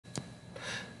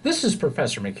This is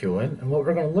Professor McEwen, and what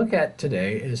we're going to look at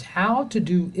today is how to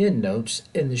do endnotes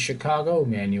in the Chicago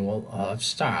Manual of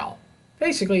Style.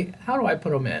 Basically, how do I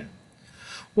put them in?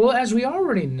 Well, as we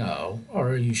already know,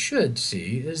 or you should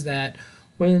see, is that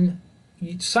when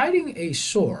citing a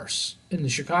source in the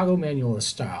Chicago Manual of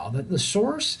Style, that the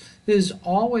source is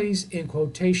always in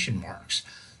quotation marks.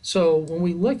 So when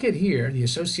we look at here, the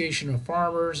Association of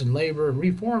Farmers and Labor and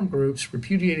Reform Groups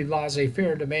repudiated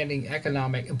laissez-faire demanding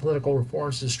economic and political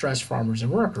reforms to distress farmers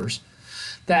and workers,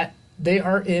 that they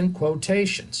are in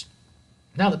quotations.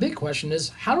 Now the big question is,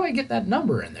 how do I get that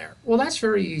number in there? Well, that's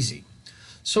very easy.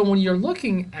 So when you're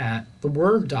looking at the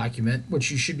Word document, which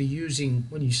you should be using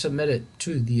when you submit it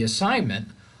to the assignment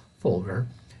folder,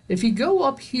 if you go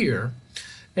up here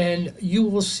and you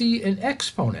will see an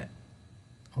exponent,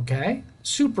 okay,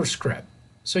 superscript.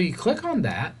 So you click on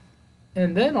that,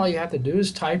 and then all you have to do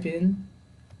is type in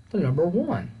the number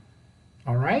 1.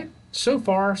 All right, so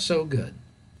far so good.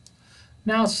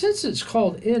 Now, since it's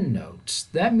called endnotes,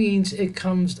 that means it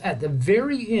comes at the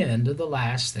very end of the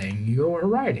last thing you're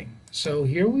writing. So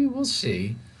here we will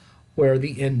see where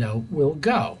the endnote will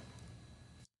go.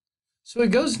 So it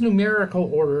goes numerical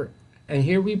order, and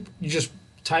here you just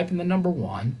type in the number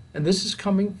 1, and this is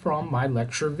coming from my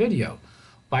lecture video.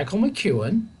 Michael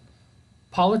McEwen,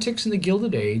 Politics in the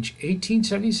Gilded Age,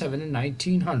 1877 and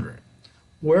 1900.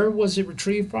 Where was it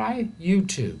retrieved by?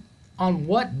 YouTube. On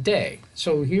what day?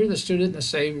 So here the student, let's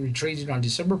say, retrieved it on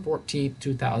December 14th,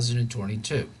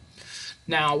 2022.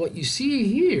 Now what you see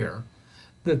here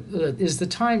is the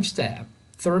timestamp,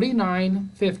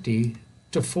 3950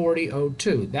 to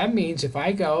 4002. That means if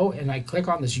I go and I click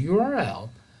on this URL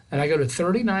and I go to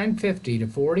 3950 to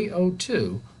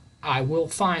 4002, I will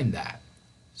find that.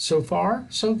 So far,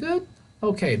 so good?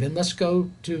 Okay, then let's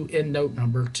go to endnote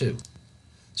number 2.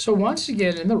 So once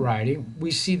again in the writing,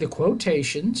 we see the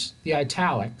quotations, the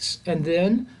italics, and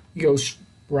then you go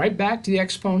right back to the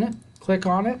exponent, click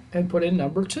on it, and put in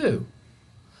number 2.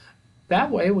 That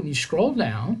way, when you scroll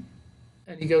down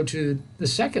and you go to the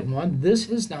second one, this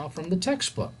is now from the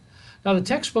textbook. Now the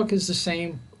textbook is the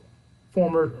same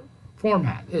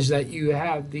format, is that you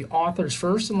have the author's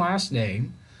first and last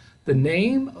name, the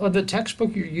name of the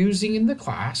textbook you're using in the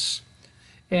class,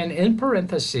 and in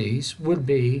parentheses would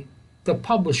be the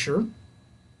publisher,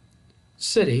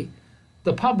 city,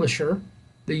 the publisher,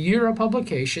 the year of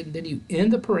publication, then you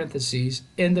end the parentheses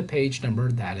and the page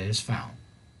number that is found.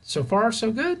 So far,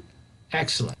 so good?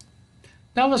 Excellent.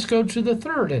 Now let's go to the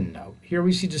third endnote. Here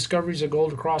we see discoveries of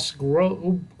gold across the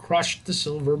globe crushed the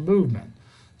silver movement.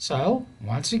 So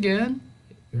once again,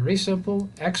 very simple,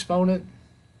 exponent,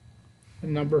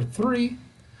 number 3.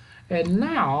 And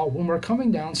now when we're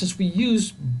coming down, since we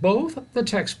use both the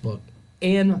textbook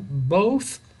and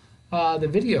both the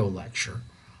video lecture,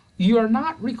 you are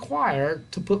not required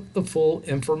to put the full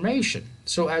information.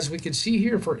 So as we can see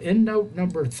here for endnote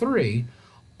number 3,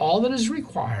 all that is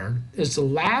required is the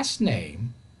last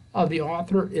name of the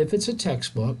author if it's a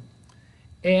textbook,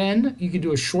 and you can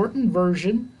do a shortened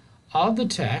version of the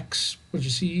text, which you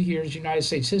see here is United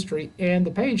States history, and the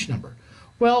page number.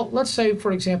 Well, let's say,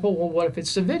 for example, well, what if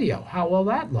it's the video? How will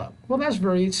that look? Well, that's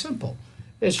very simple.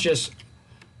 It's just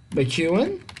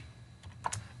McEwen,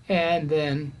 and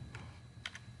then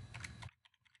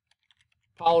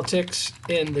Politics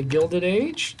in the Gilded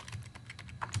Age,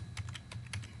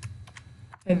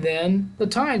 and then the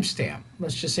timestamp.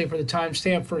 Let's just say for the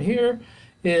timestamp for here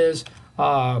is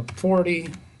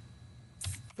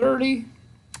 4030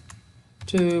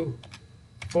 to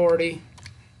 4040.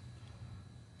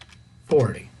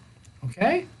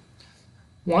 Okay?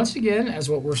 Once again, as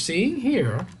what we're seeing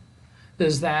here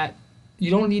is that you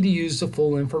don't need to use the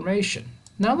full information.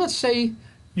 Now let's say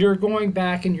you're going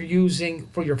back and you're using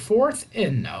for your fourth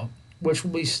endnote, which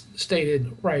will be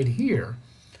stated right here,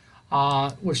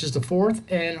 which is the fourth,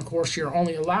 and of course you're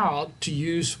only allowed to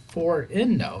use 4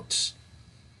 endnotes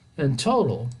in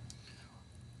total.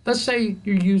 Let's say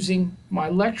you're using my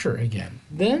lecture again.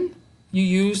 Then you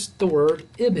use the word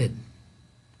IBID.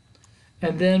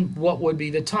 And then what would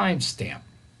be the timestamp?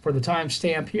 For the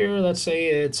timestamp here, let's say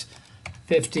it's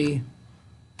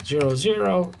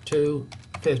 50:00 to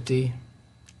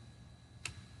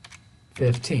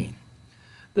 50:15.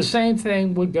 The same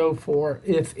thing would go for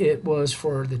if it was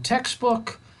for the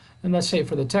textbook, and let's say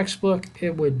for the textbook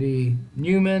it would be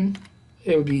Newman.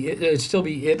 It'd still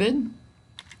be IBID,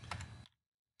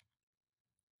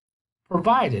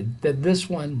 provided that this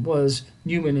one was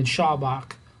Newman and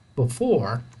Schaubach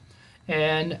before,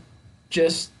 and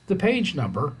just the page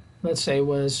number, let's say,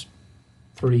 was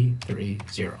 330.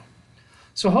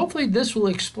 So hopefully this will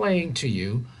explain to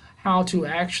you how to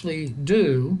actually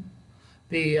do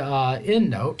the end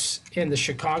notes in the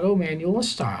Chicago Manual of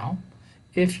Style.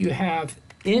 If you have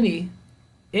any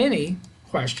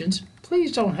questions,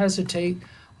 please don't hesitate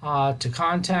to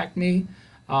contact me,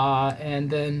 and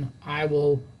then I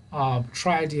will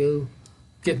try to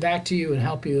get back to you and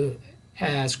help you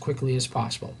as quickly as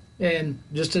possible. And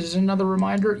just as another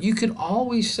reminder, you can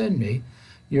always send me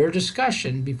your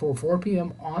discussion before 4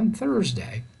 p.m. on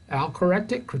Thursday. I'll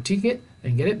correct it, critique it,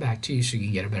 and get it back to you so you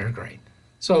can get a better grade.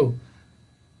 So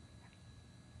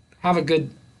have a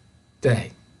good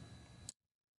day.